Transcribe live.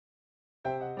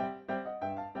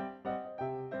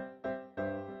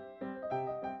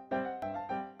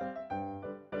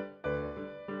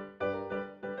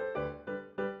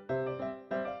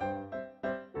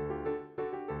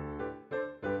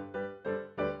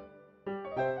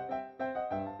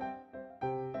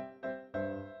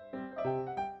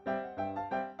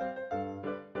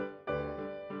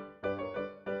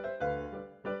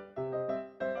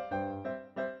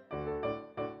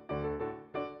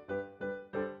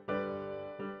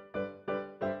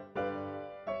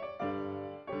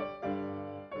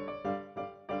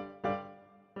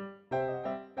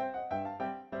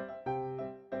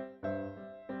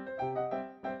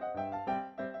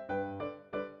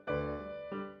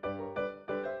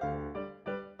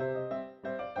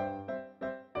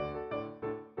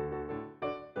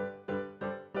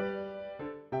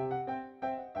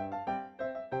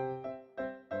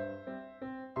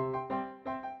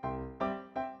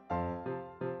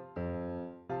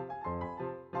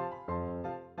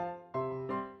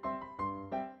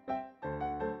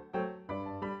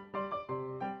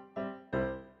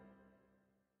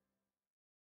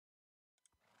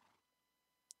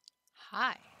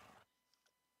Hi,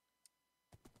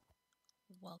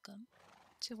 welcome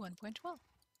to 1.12.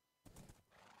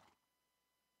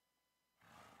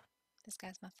 This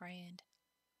guy's my friend.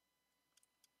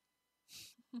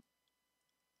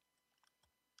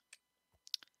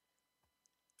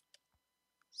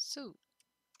 So,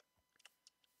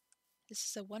 this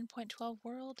is a 1.12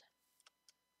 world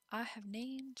I have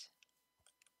named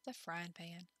the Frying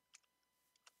Pan.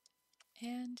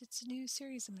 And it's a new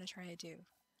series I'm going to try to do.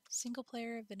 Single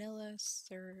player vanilla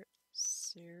series?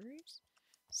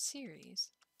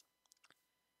 Series.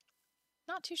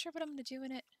 Not too sure what I'm going to do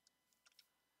in it,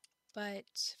 but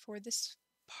for this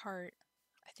part,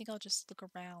 I think I'll just look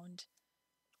around,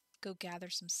 go gather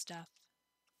some stuff,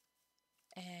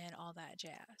 and all that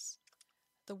jazz.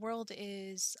 The world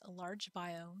is large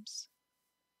biomes,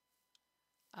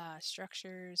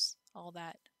 structures, all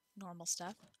that normal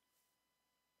stuff.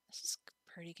 This is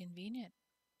pretty convenient.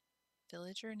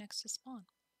 Villager next to spawn.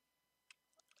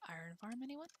 Iron farm,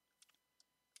 anyone?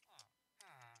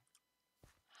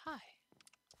 Hi.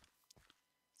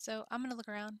 So I'm gonna look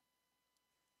around,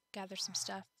 gather some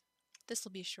stuff. This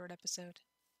will be a short episode,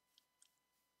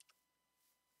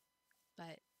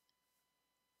 but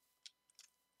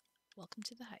welcome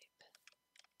to the hype.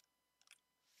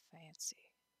 Fancy.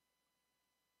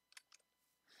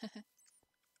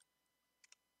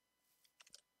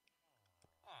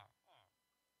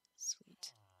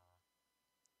 Sweet.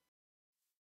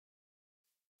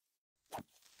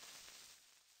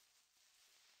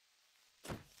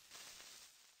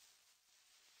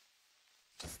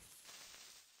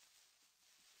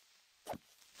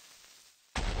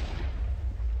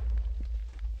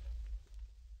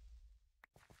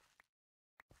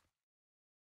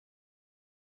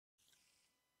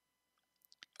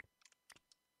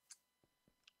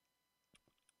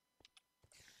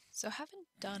 So I haven't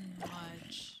done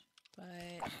much,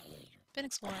 but been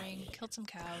exploring, killed some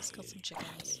cows, killed some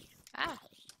chickens. Ah!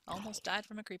 Almost died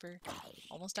from a creeper.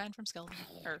 Almost died from skeleton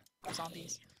or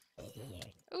zombies.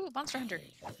 Ooh, monster hunter.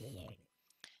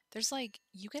 There's like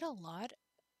you get a lot.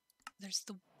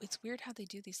 It's weird how they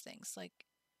do these things. Like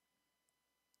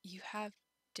you have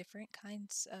different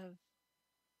kinds of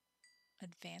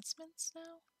advancements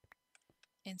now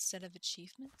instead of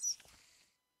achievements.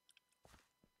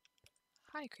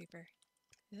 Hi, creeper.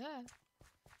 Yeah.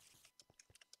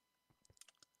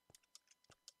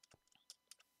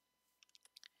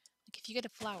 Like if you get a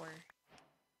flower,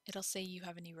 it'll say you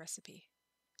have a new recipe.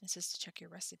 It says to check your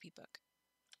recipe book.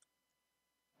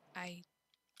 I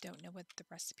don't know what the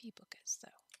recipe book is though.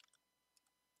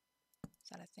 Is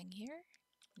that a thing here?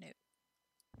 No.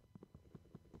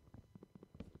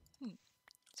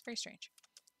 It's very strange.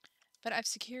 But I've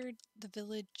secured the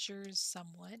villagers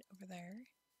somewhat over there.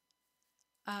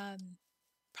 Um,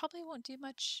 Probably won't do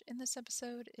much in this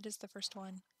episode. It is the first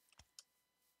one.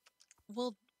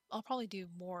 I'll probably do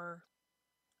more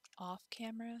off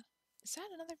camera. Is that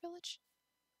another village?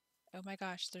 Oh my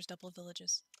gosh, there's double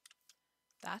villages.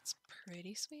 That's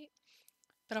pretty sweet.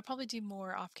 But I'll probably do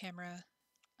more off camera,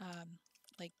 um,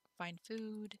 like find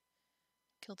food,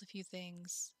 killed a few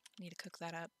things, need to cook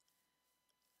that up.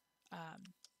 Um,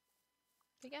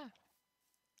 but yeah,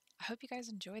 I hope you guys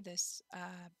enjoy this.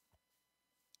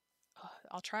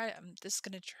 I'll try. This is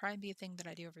gonna try and be a thing that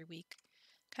I do every week,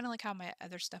 kind of like how my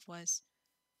other stuff was.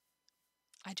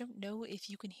 I don't know if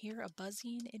you can hear a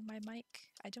buzzing in my mic.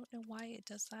 I don't know why it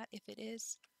does that. If it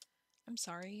is, I'm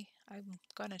sorry. I'm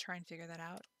gonna try and figure that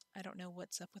out. I don't know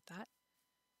what's up with that,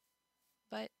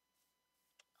 but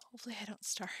hopefully I don't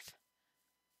starve.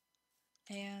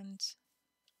 and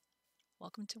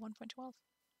welcome to 1.12.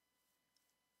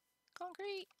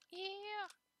 Concrete! Yeah!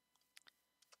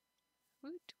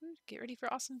 Woot woot. Get ready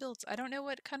for awesome builds. I don't know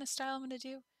what kind of style I'm going to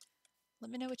do.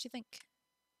 Let me know what you think.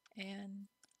 And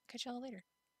catch y'all later.